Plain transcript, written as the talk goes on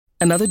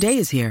Another day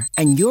is here,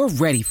 and you're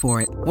ready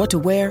for it. What to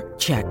wear?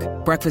 Check.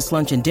 Breakfast,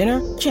 lunch, and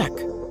dinner? Check.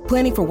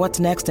 Planning for what's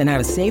next and how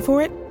to save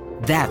for it?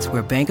 That's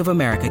where Bank of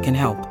America can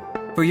help.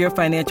 For your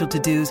financial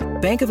to-dos,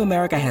 Bank of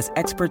America has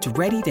experts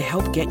ready to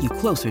help get you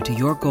closer to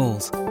your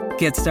goals.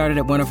 Get started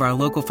at one of our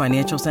local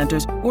financial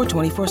centers or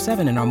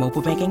 24/7 in our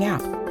mobile banking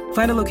app.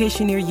 Find a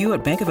location near you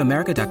at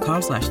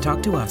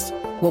bankofamerica.com/talktous.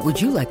 What would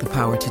you like the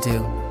power to do?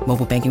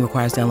 Mobile banking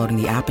requires downloading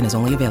the app and is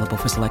only available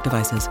for select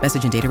devices.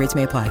 Message and data rates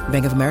may apply.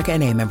 Bank of America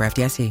N.A., member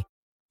FDIC.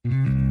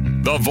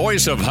 The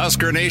voice of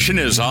Husker Nation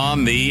is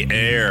on the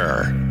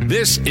air.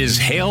 This is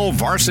Hail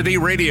Varsity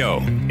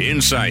Radio.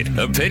 Insight,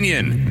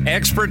 opinion,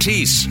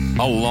 expertise,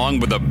 along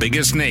with the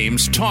biggest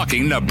names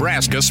talking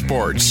Nebraska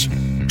sports.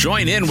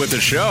 Join in with the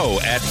show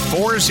at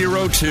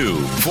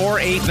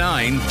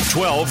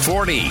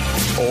 402-489-1240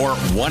 or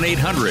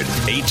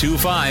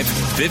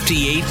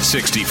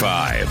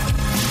 1-800-825-5865.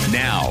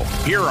 Now,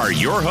 here are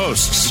your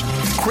hosts,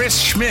 Chris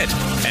Schmidt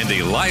and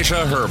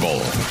Elijah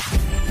Herbal.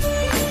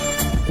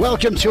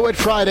 Welcome to it.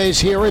 Fridays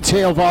here. It's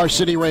Hail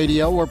Varsity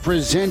Radio. We're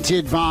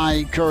presented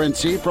by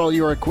Currency for all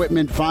your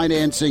equipment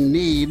financing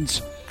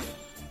needs.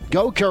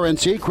 Go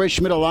Currency. Chris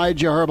Schmidt,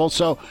 Elijah Herbal.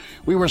 So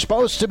we were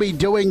supposed to be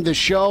doing the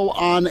show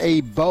on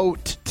a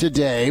boat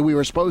today. We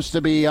were supposed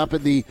to be up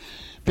at the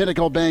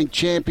Pinnacle Bank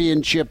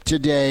Championship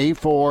today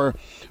for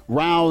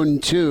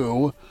round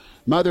 2.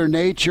 Mother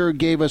Nature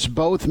gave us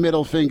both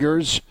middle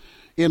fingers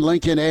in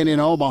Lincoln and in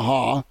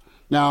Omaha.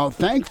 Now,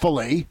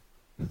 thankfully,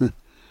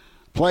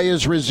 play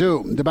is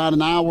resumed about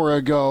an hour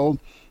ago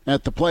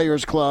at the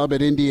Players Club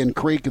at Indian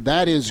Creek.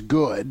 That is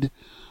good.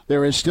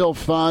 There is still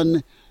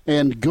fun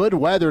and good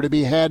weather to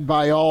be had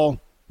by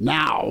all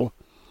now,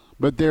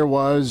 but there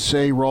was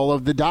a roll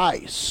of the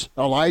dice.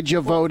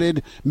 Elijah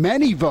voted,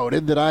 many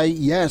voted that I,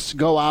 yes,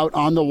 go out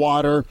on the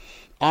water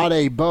on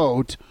a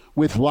boat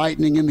with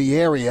lightning in the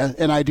area,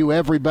 and I do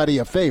everybody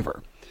a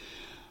favor.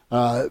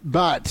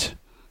 But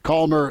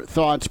calmer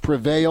thoughts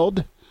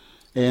prevailed,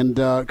 and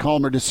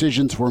calmer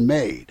decisions were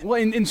made.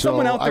 Well, and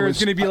someone out there is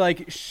going to be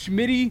like,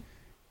 Schmitty,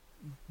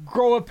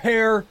 grow a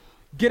pair,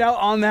 get out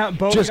on that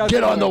boat. Just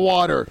get on the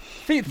water.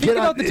 Think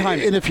about the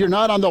timing. And if you're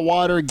not on the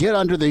water, get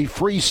under the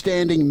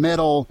freestanding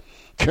metal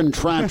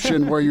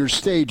contraption where your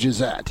stage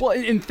is at. Well,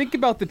 and think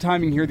about the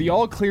timing here. The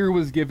all clear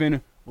was given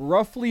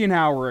roughly an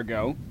hour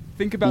ago.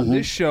 Think about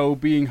this show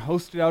being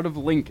hosted out of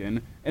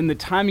Lincoln and the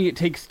timing it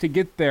takes to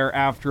get there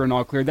after an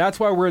all clear. That's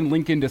why we're in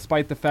Lincoln,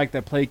 despite the fact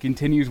that play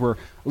continues. We're a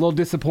little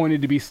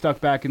disappointed to be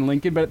stuck back in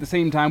Lincoln, but at the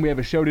same time, we have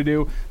a show to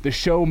do. The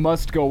show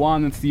must go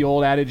on. That's the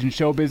old adage in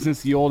show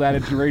business, the old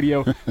adage in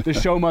radio. The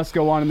show must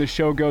go on, and the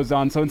show goes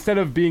on. So instead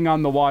of being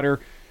on the water,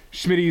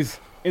 Schmitty's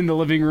in the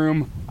living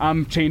room.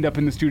 I'm chained up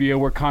in the studio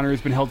where Connor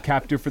has been held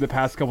captive for the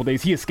past couple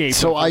days. He escaped.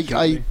 So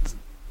I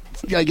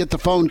get the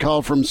phone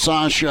call from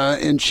Sasha,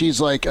 and she's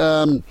like,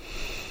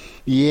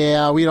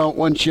 yeah, we don't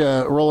want you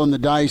rolling the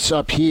dice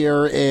up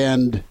here,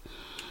 and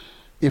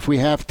if we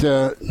have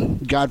to,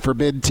 God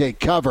forbid, take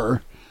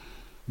cover,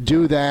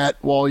 do that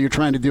while you're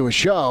trying to do a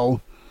show,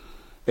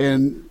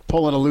 and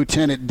pulling a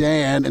Lieutenant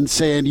Dan and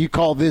saying, you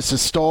call this a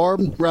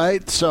storm,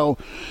 right? So,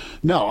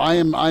 no,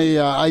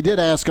 I did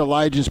ask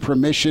Elijah's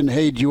permission.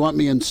 Hey, do you want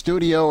me in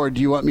studio, or do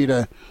you want me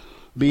to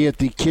be at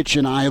the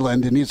kitchen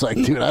island? And he's like,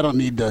 dude, I don't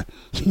need to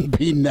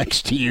be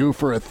next to you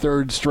for a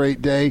third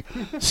straight day.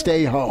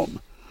 Stay home.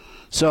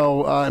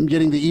 So I'm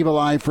getting the evil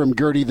eye from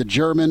Gertie the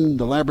German.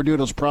 The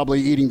Labradoodle's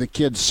probably eating the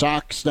kids'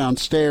 socks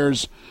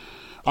downstairs.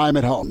 I'm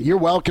at home. You're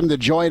welcome to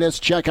join us.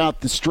 Check out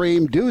the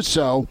stream. Do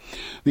so.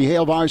 The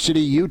Hail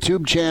Varsity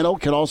YouTube channel.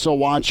 Can also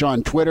watch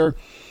on Twitter.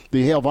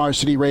 The Hail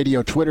Varsity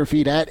Radio Twitter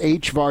feed at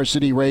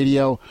HVarsity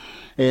Radio.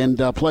 And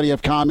plenty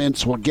of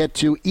comments we'll get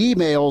to.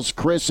 Emails,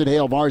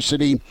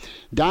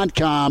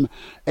 chris@hailvarsity.com.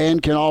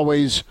 And can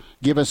always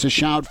give us a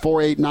shout,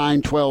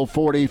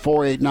 489-1240,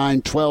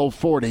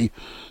 489-1240.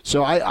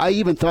 So I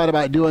even thought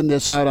about doing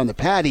this out on the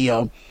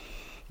patio,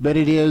 but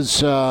it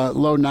is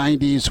low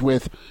 90s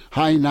with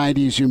high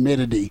 90s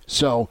humidity.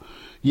 So,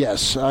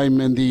 yes,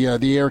 I'm in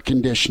the air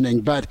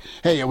conditioning. But,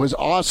 hey, it was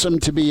awesome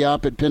to be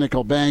up at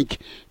Pinnacle Bank.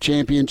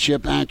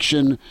 Championship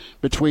action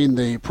between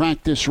the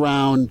practice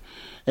round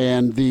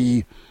and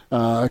the,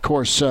 of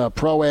course,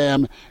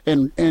 Pro-Am.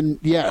 And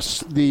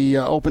yes, the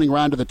opening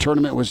round of the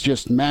tournament was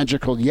just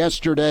magical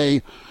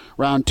yesterday.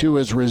 Round 2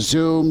 is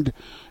resumed.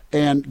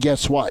 And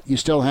guess what? You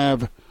still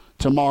have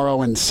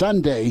tomorrow and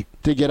Sunday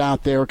to get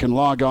out there. Can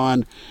log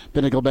on,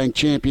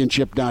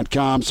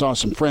 pinnaclebankchampionship.com. Saw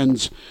some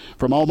friends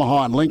from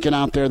Omaha and Lincoln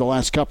out there the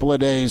last couple of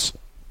days,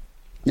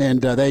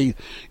 and they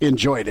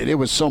enjoyed it. It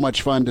was so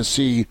much fun to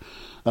see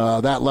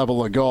that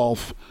level of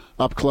golf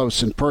up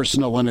close and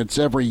personal, and it's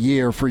every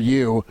year for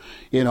you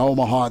in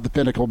Omaha at the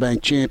Pinnacle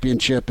Bank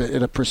Championship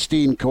at a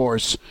pristine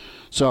course.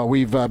 So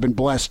we've been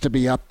blessed to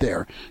be up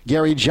there.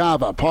 Gary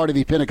Java, part of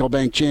the Pinnacle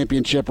Bank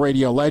Championship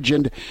radio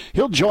legend.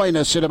 He'll join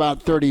us in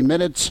about 30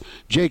 minutes.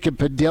 Jacob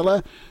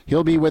Padilla,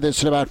 he'll be with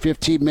us in about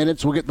 15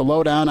 minutes. We'll get the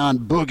lowdown on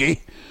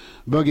Boogie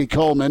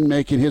Coleman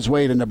making his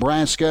way to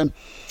Nebraska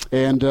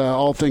and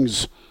all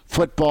things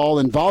football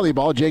and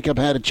volleyball. Jacob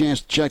had a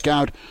chance to check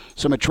out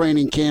some of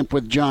training camp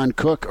with John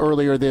Cook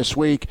earlier this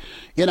week.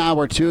 In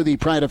Hour 2, the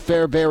pride of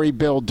Fairbury,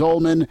 Bill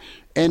Dolman,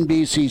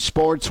 NBC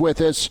Sports with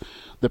us.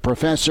 The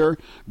professor,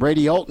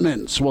 Brady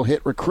Altmans, will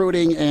hit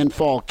recruiting and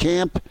fall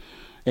camp.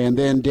 And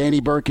then Danny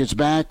Burke is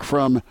back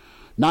from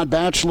not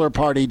Bachelor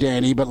Party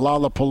Danny, but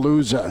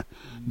Lollapalooza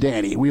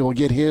Danny. We will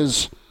get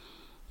his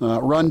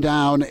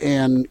rundown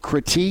and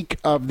critique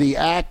of the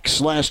acts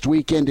last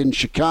weekend in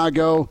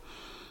Chicago.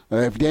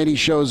 If Danny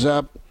shows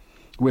up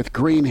with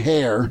green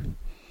hair,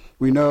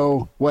 we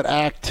know what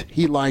act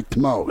he liked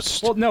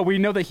most. Well, no, we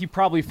know that he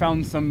probably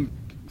found some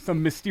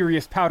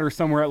mysterious powder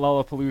somewhere at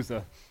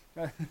Lollapalooza.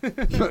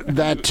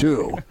 That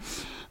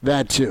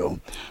too.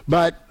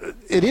 But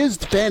it is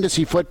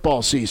fantasy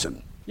football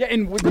season. Yeah,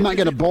 and I'm not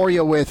going to bore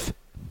you with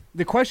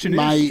the question.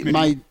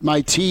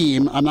 My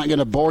team. I'm not going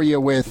to bore you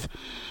with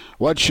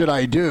what should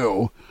I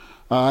do.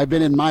 I've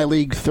been in my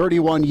league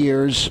 31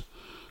 years,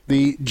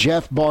 the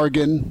Jeff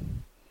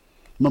Bargain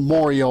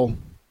Memorial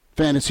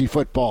Fantasy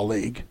Football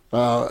League.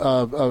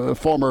 A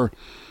former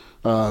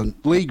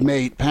league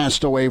mate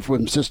passed away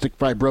from cystic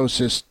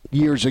fibrosis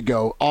years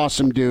ago.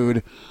 Awesome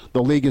dude.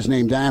 The league is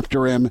named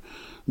after him.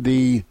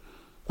 The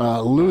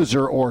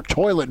loser or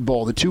toilet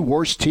bowl, the two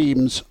worst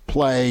teams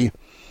play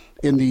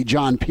in the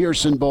John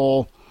Pearson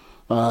Bowl.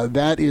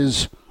 That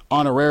is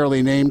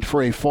honorarily named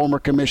for a former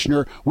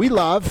commissioner we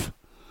love.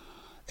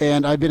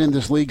 And I've been in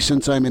this league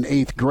since I'm in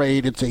 8th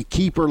grade. It's a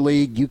keeper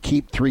league. You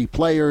keep 3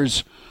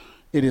 players.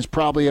 It is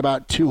probably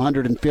about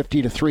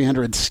 250 to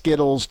 300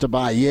 Skittles to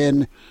buy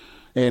in.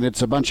 And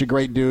it's a bunch of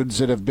great dudes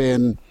that have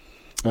been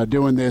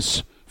doing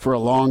this for a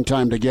long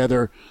time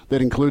together.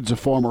 That includes a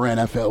former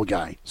NFL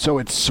guy. So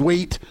it's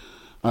sweet.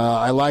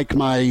 I like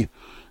my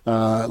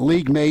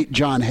league mate,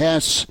 John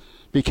Hess,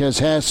 because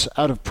Hess,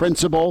 out of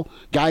principle,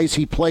 guys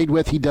he played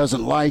with he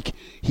doesn't like,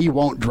 he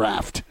won't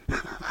draft.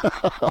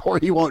 Or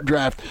he won't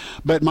draft.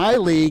 But my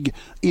league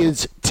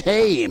is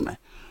tame,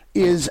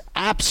 is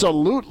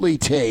absolutely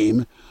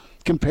tame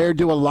compared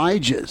to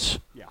Elijah's.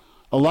 Yeah.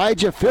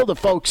 Elijah, fill the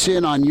folks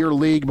in on your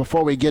league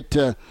before we get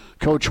to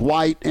Coach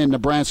White and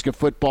Nebraska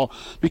football,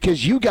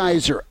 because you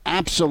guys are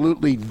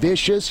absolutely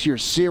vicious, you're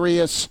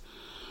serious,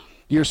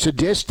 you're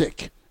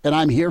sadistic, and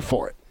I'm here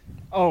for it.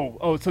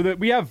 So that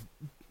we have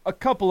a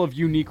couple of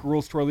unique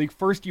rules to our league.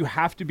 First, you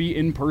have to be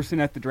in person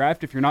at the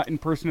draft. If you're not in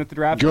person at the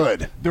draft,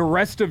 good. The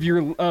rest of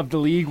the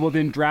league will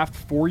then draft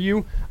for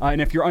you.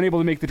 And if you're unable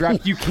to make the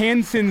draft, you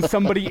can send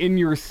somebody in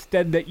your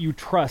stead that you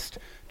trust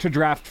to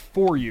draft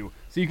for you.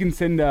 So you can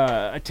send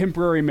a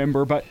temporary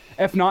member, but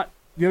if not,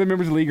 the other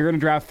members of the league are going to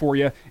draft for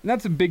you. And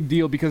that's a big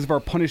deal because of our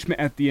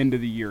punishment at the end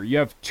of the year. You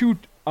have 2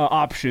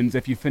 options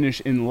if you finish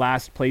in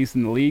last place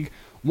in the league.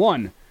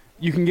 1,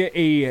 you can get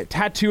a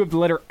tattoo of the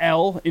letter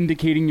L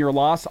indicating your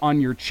loss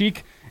on your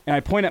cheek. And I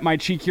point at my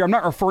cheek here. I'm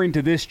not referring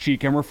to this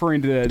cheek. I'm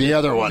referring to the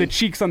other one, the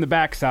cheeks on the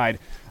backside.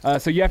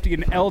 So you have to get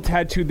an L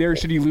tattoo there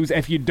should you lose.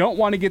 If you don't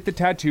want to get the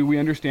tattoo, we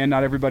understand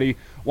not everybody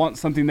wants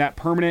something that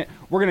permanent.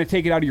 We're going to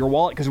take it out of your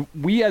wallet because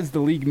we as the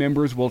league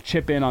members will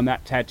chip in on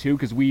that tattoo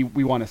because we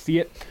want to see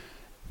it.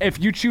 If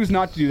you choose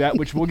not to do that,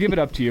 which we'll give it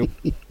up to you,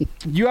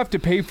 you have to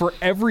pay for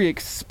every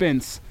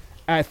expense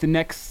at the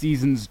next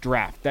season's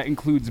draft. That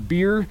includes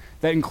beer.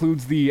 That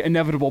includes the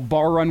inevitable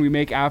bar run we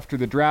make after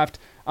the draft.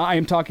 I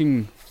am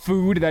talking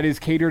food that is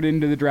catered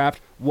into the draft.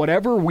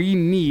 Whatever we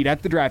need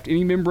at the draft,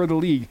 any member of the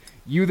league,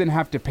 you then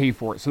have to pay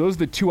for it. So those are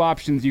the 2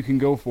 options you can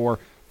go for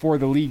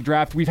the league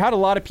draft. We've had a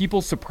lot of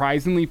people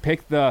surprisingly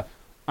pick the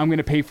I'm going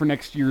to pay for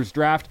next year's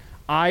draft.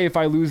 If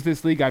I lose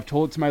this league, I've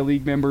told it to my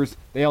league members.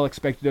 They all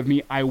expect it of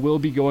me. I will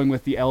be going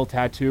with the L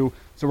tattoo.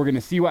 So we're going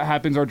to see what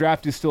happens. Our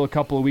draft is still a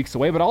couple of weeks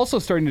away. But also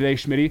starting today,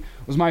 Schmitty,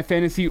 was my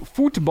fantasy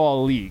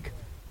football league.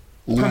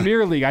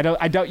 Premier League.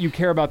 I doubt you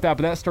care about that,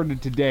 but that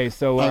started today.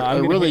 So I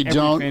really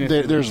don't.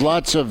 There's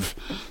lots of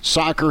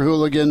soccer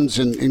hooligans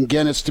and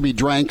Guinness to be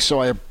drank, so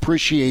I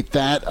appreciate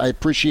that. I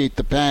appreciate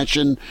the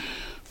passion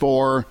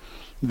for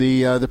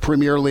the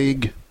Premier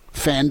League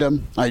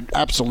fandom. I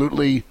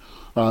absolutely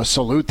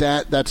salute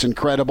that. That's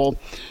incredible.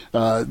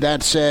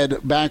 That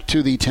said, back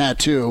to the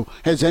tattoo.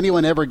 Has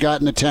anyone ever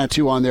gotten a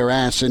tattoo on their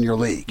ass in your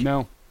league?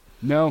 No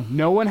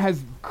one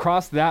has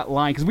crossed that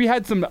line because we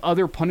had some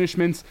other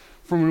punishments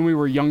from when we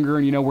were younger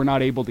and we're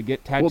not able to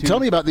get tattoos. Well, tell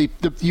me about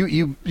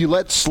you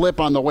let slip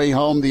on the way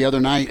home the other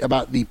night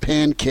about the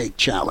pancake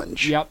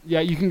challenge. Yep.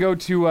 Yeah, you can go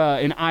to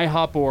an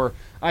IHOP, or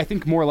I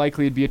think more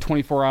likely it'd be a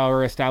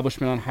 24-hour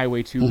establishment on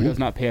Highway 2 who does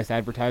not pay us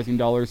advertising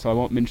dollars, so I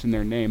won't mention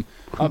their name.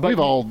 But we've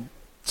all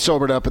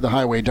sobered up at the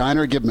Highway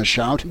Diner. Give them a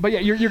shout. But yeah,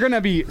 you're going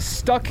to be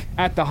stuck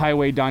at the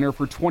Highway Diner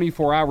for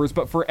 24 hours,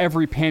 but for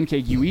every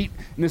pancake you eat,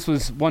 and this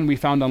was one we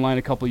found online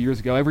a couple of years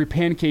ago, every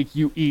pancake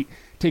you eat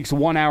takes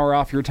 1 hour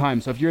off your time.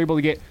 So if you're able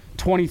to get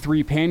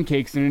 23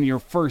 pancakes in your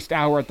first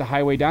hour at the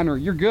Highway Diner,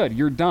 you're good.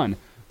 You're done.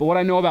 But what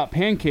I know about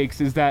pancakes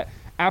is that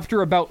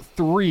after about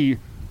 3,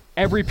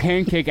 every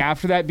pancake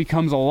after that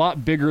becomes a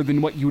lot bigger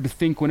than what you would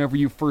think whenever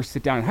you first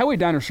sit down. And Highway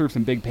Diner serves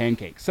some big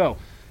pancakes. So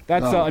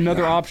That's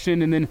another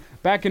option. And then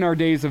back in our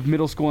days of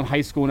middle school and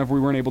high school, whenever we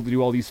weren't able to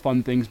do all these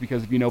fun things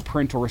because of,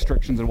 parental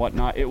restrictions and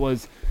whatnot, it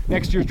was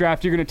next year's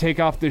draft, you're going to take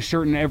off this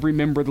shirt and every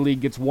member of the league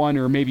gets 1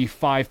 or maybe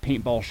 5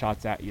 paintball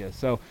shots at you.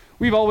 So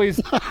we've always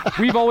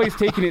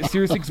taken it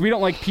seriously because we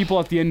don't like people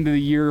at the end of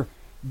the year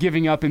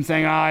giving up and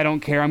saying, I don't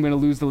care, I'm going to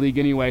lose the league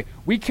anyway.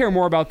 We care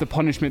more about the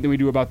punishment than we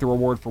do about the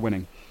reward for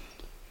winning.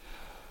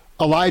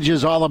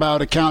 Elijah's all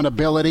about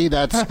accountability.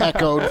 That's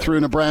echoed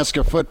through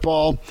Nebraska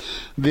football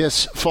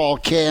this fall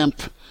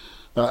camp.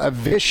 A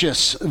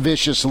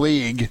vicious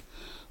league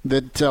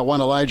that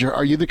won. Elijah,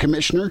 are you the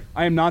commissioner?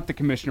 I am not the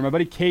commissioner. My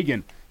buddy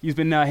Kagan. He's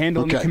been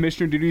handling the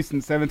commissioner duties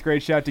since 7th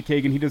grade. Shout out to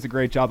Kagan. He does a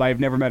great job. I have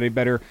never met a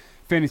better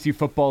fantasy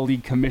football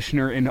league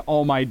commissioner in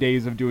all my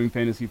days of doing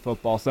fantasy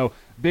football. So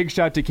big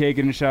shout out to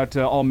Kagan and shout out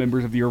to all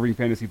members of the Irving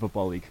Fantasy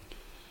Football League.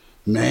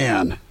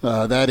 Man,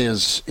 that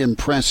is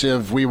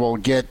impressive. We will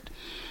get,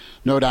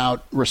 no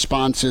doubt,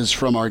 responses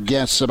from our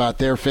guests about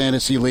their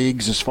fantasy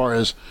leagues as far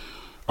as,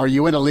 are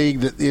you in a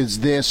league that is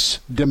this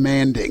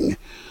demanding?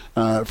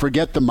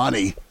 Forget the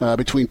money.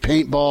 Between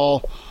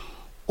paintball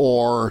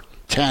or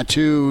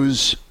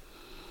tattoos,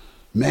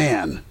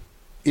 man,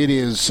 it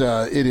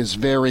is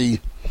very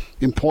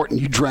important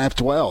you draft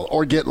well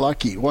or get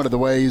lucky. One of the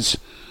ways,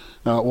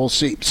 we'll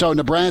see. So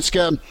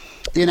Nebraska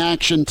in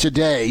action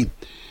today,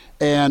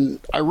 and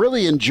I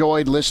really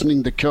enjoyed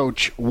listening to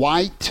Coach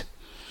White.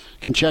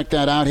 You can check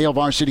that out, Hail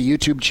Varsity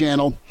YouTube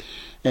channel,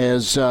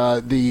 as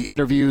the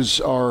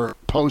interviews are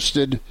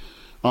posted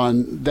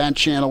on that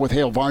channel with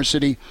Hail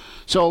Varsity.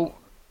 So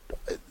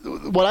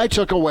what I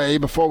took away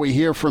before we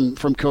hear from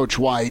Coach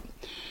White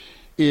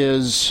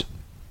is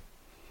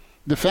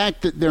the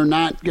fact that they're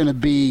not going to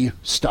be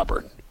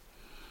stubborn.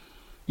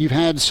 You've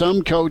had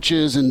some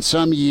coaches in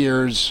some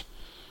years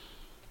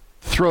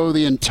throw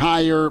the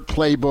entire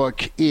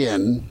playbook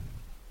in,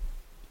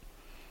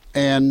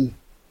 and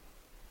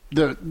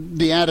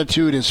the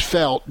attitude is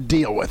felt,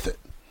 deal with it.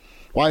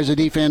 Why is the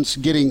defense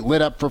getting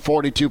lit up for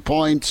 42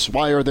 points?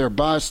 Why are there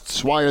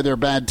busts? Why are there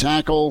bad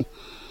tackle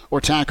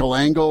or tackle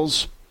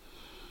angles?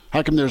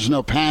 How come there's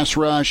no pass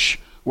rush?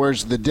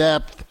 Where's the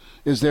depth?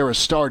 Is there a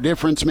star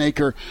difference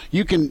maker?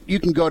 You can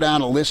go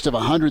down a list of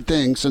 100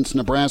 things since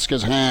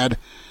Nebraska's had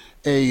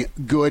a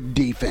good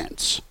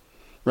defense,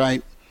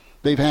 right?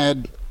 They've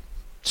had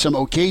some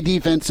okay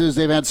defenses.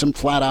 They've had some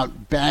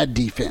flat-out bad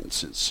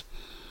defenses.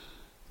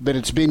 But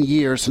it's been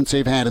years since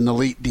they've had an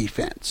elite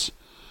defense.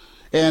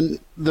 And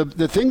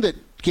the thing that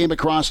came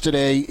across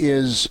today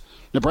is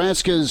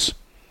Nebraska's,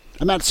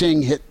 I'm not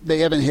saying they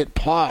haven't hit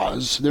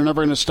pause. They're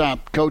never going to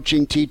stop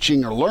coaching,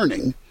 teaching, or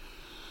learning.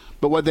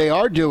 But what they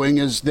are doing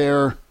is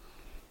they're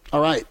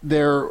at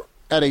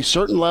a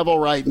certain level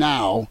right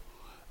now,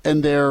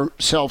 and they're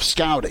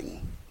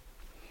self-scouting.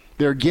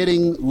 They're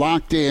getting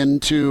locked in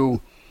to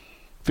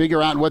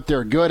figure out what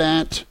they're good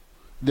at.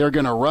 They're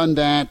going to run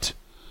that,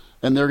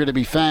 and they're going to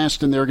be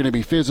fast, and they're going to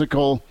be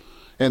physical.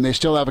 And they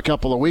still have a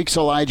couple of weeks,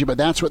 Elijah, but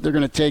that's what they're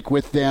going to take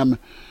with them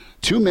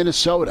to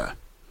Minnesota.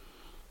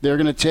 They're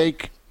going to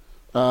take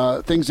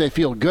things they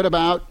feel good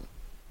about,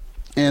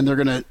 and they're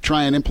going to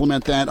try and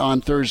implement that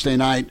on Thursday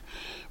night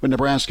when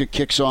Nebraska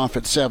kicks off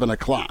at 7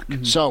 o'clock.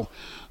 Mm-hmm. So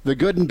the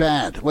good and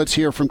bad. Let's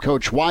hear from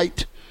Coach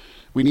White.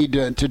 We need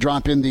to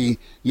drop in the,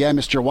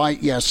 Mr.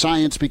 White,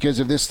 science, because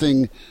if this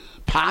thing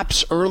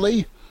pops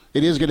early,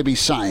 it is going to be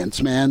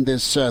science, man.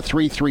 This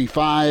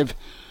 3-3-5.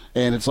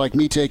 And it's like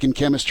me taking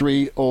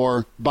chemistry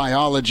or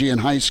biology in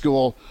high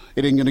school.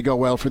 It ain't going to go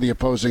well for the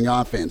opposing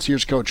offense.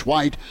 Here's Coach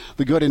White,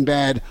 the good and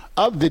bad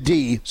of the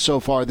D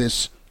so far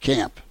this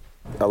camp.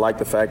 I like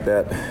the fact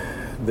that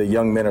the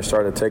young men are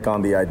starting to take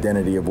on the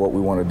identity of what we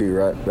want to do,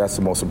 right? That's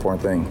the most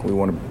important thing. We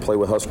want to play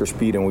with Husker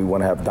speed, and we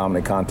want to have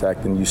dominant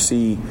contact. And you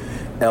see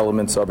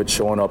elements of it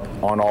showing up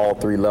on all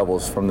three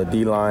levels, from the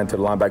D-line to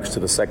the linebackers to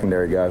the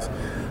secondary guys.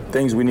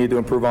 Things we need to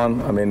improve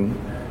on, I mean,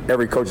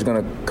 every coach is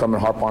going to come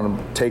and harp on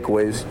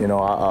takeaways.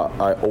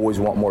 I always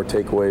want more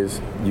takeaways.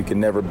 You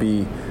can never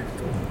be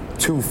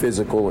too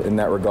physical in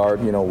that regard,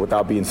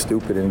 without being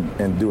stupid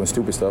and doing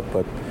stupid stuff.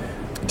 But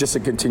just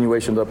a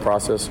continuation of the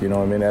process,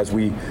 as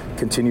we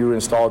continue to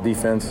install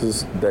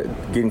defenses, that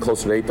getting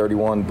closer to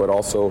 831, but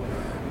also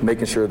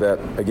making sure that,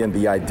 again,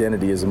 the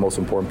identity is the most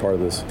important part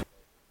of this.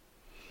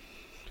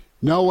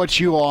 Know what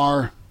you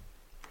are.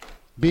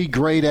 Be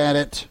great at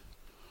it.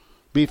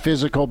 Be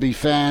physical, be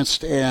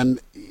fast,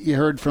 and you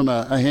heard from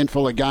a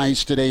handful of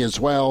guys today as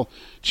well.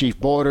 Chief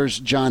Borders,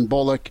 John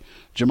Bullock,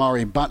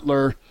 Jamari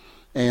Butler,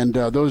 and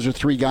those are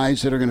three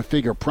guys that are going to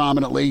figure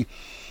prominently.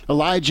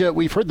 Elijah,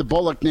 we've heard the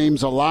Bullock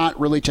names a lot,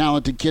 really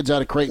talented kids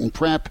out of Creighton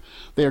Prep.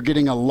 They are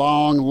getting a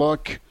long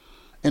look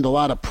and a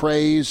lot of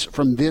praise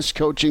from this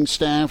coaching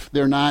staff.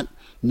 They're not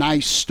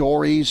nice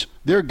stories.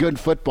 They're good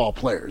football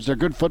players. They're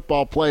good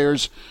football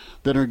players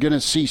that are going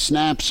to see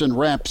snaps and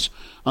reps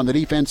on the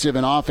defensive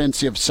and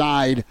offensive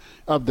side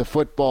of the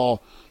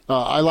football.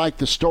 I like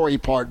the story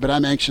part, but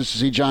I'm anxious to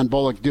see John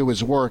Bullock do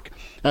his work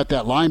at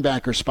that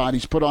linebacker spot.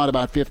 He's put on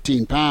about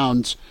 15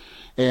 pounds,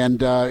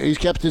 and he's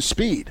kept his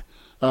speed.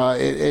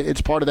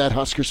 It's part of that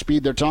Husker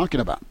speed they're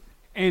talking about.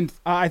 And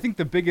I think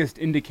the biggest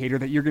indicator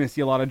that you're going to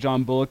see a lot of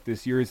John Bullock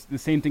this year is the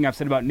same thing I've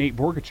said about Nate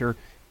Borgacher.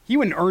 He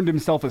went and earned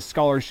himself a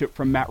scholarship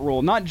from Matt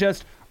Rule, not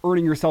just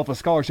earning yourself a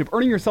scholarship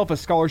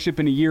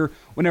in a year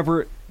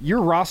whenever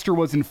your roster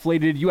was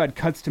inflated, you had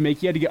cuts to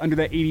make, you had to get under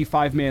that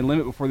 85-man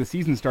limit before the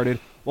season started.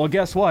 Well,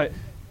 guess what?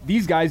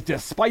 These guys,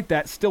 despite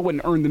that, still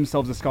wouldn't earn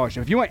themselves a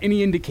scholarship. If you want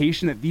any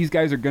indication that these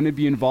guys are going to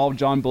be involved,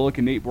 John Bullock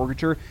and Nate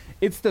Borgacher,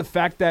 it's the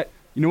fact that,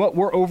 you know what,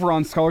 we're over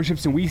on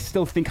scholarships and we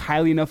still think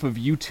highly enough of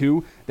you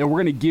two that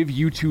we're going to give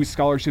you two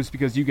scholarships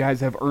because you guys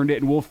have earned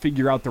it, and we'll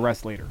figure out the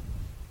rest later.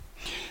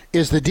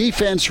 Is the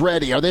defense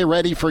ready? Are they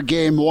ready for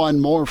game one?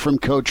 More from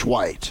Coach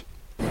White.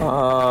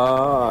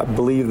 I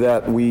believe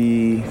that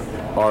we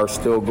are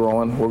still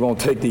growing. We're going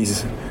to take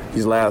this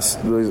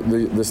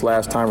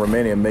last time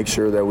remaining and make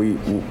sure that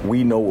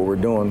we know what we're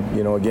doing.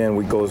 You know, again,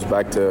 it goes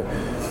back to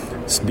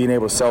being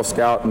able to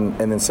self-scout and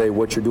then say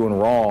what you're doing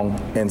wrong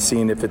and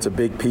seeing if it's a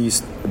big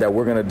piece that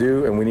we're going to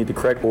do and we need to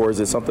correct, or is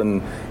it something,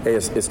 hey,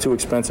 it's too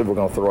expensive, we're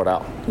going to throw it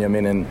out. You know what I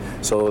mean?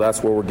 And so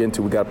that's where we're getting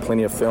to. We got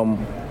plenty of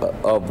film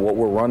of what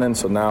we're running,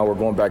 so now we're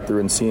going back through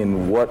and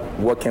seeing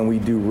what can we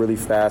do really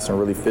fast and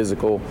really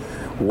physical,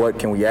 what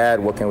can we add,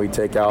 what can we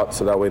take out,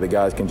 so that way the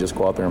guys can just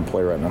go out there and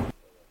play right now.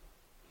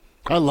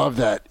 I love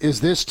that.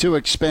 Is this too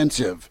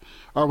expensive?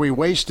 Are we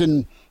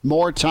wasting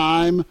more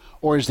time,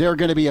 or is there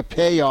going to be a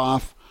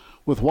payoff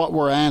with what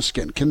we're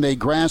asking? Can they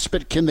grasp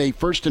it? Can they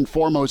first and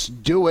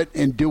foremost do it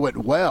and do it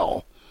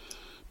well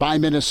by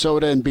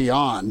Minnesota and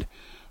beyond?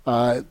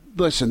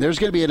 Listen, there's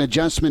going to be an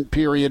adjustment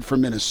period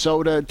from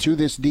Minnesota to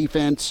this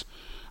defense.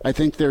 I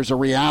think there's a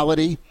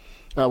reality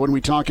when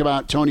we talk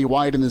about Tony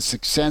White and the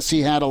success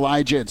he had,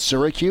 Elijah, at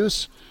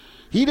Syracuse.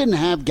 He didn't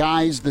have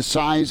guys the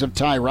size of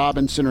Ty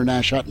Robinson or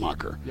Nash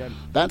Hutmacher. Yeah.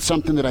 That's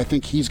something that I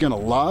think he's going to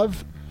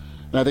love,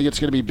 and I think it's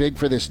going to be big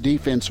for this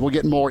defense. We'll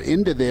get more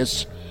into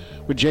this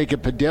with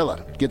Jacob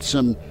Padilla. Get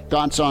some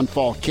thoughts on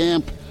fall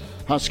camp,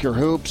 Husker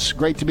hoops.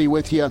 Great to be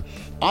with you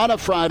on a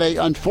Friday.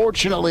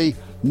 Unfortunately,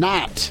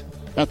 not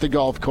at the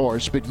golf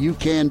course, but you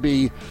can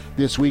be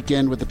this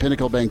weekend with the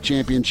Pinnacle Bank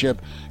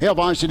Championship. Hail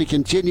Varsity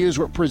continues.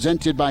 We're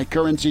presented by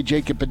Currency.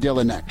 Jacob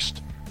Padilla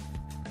next.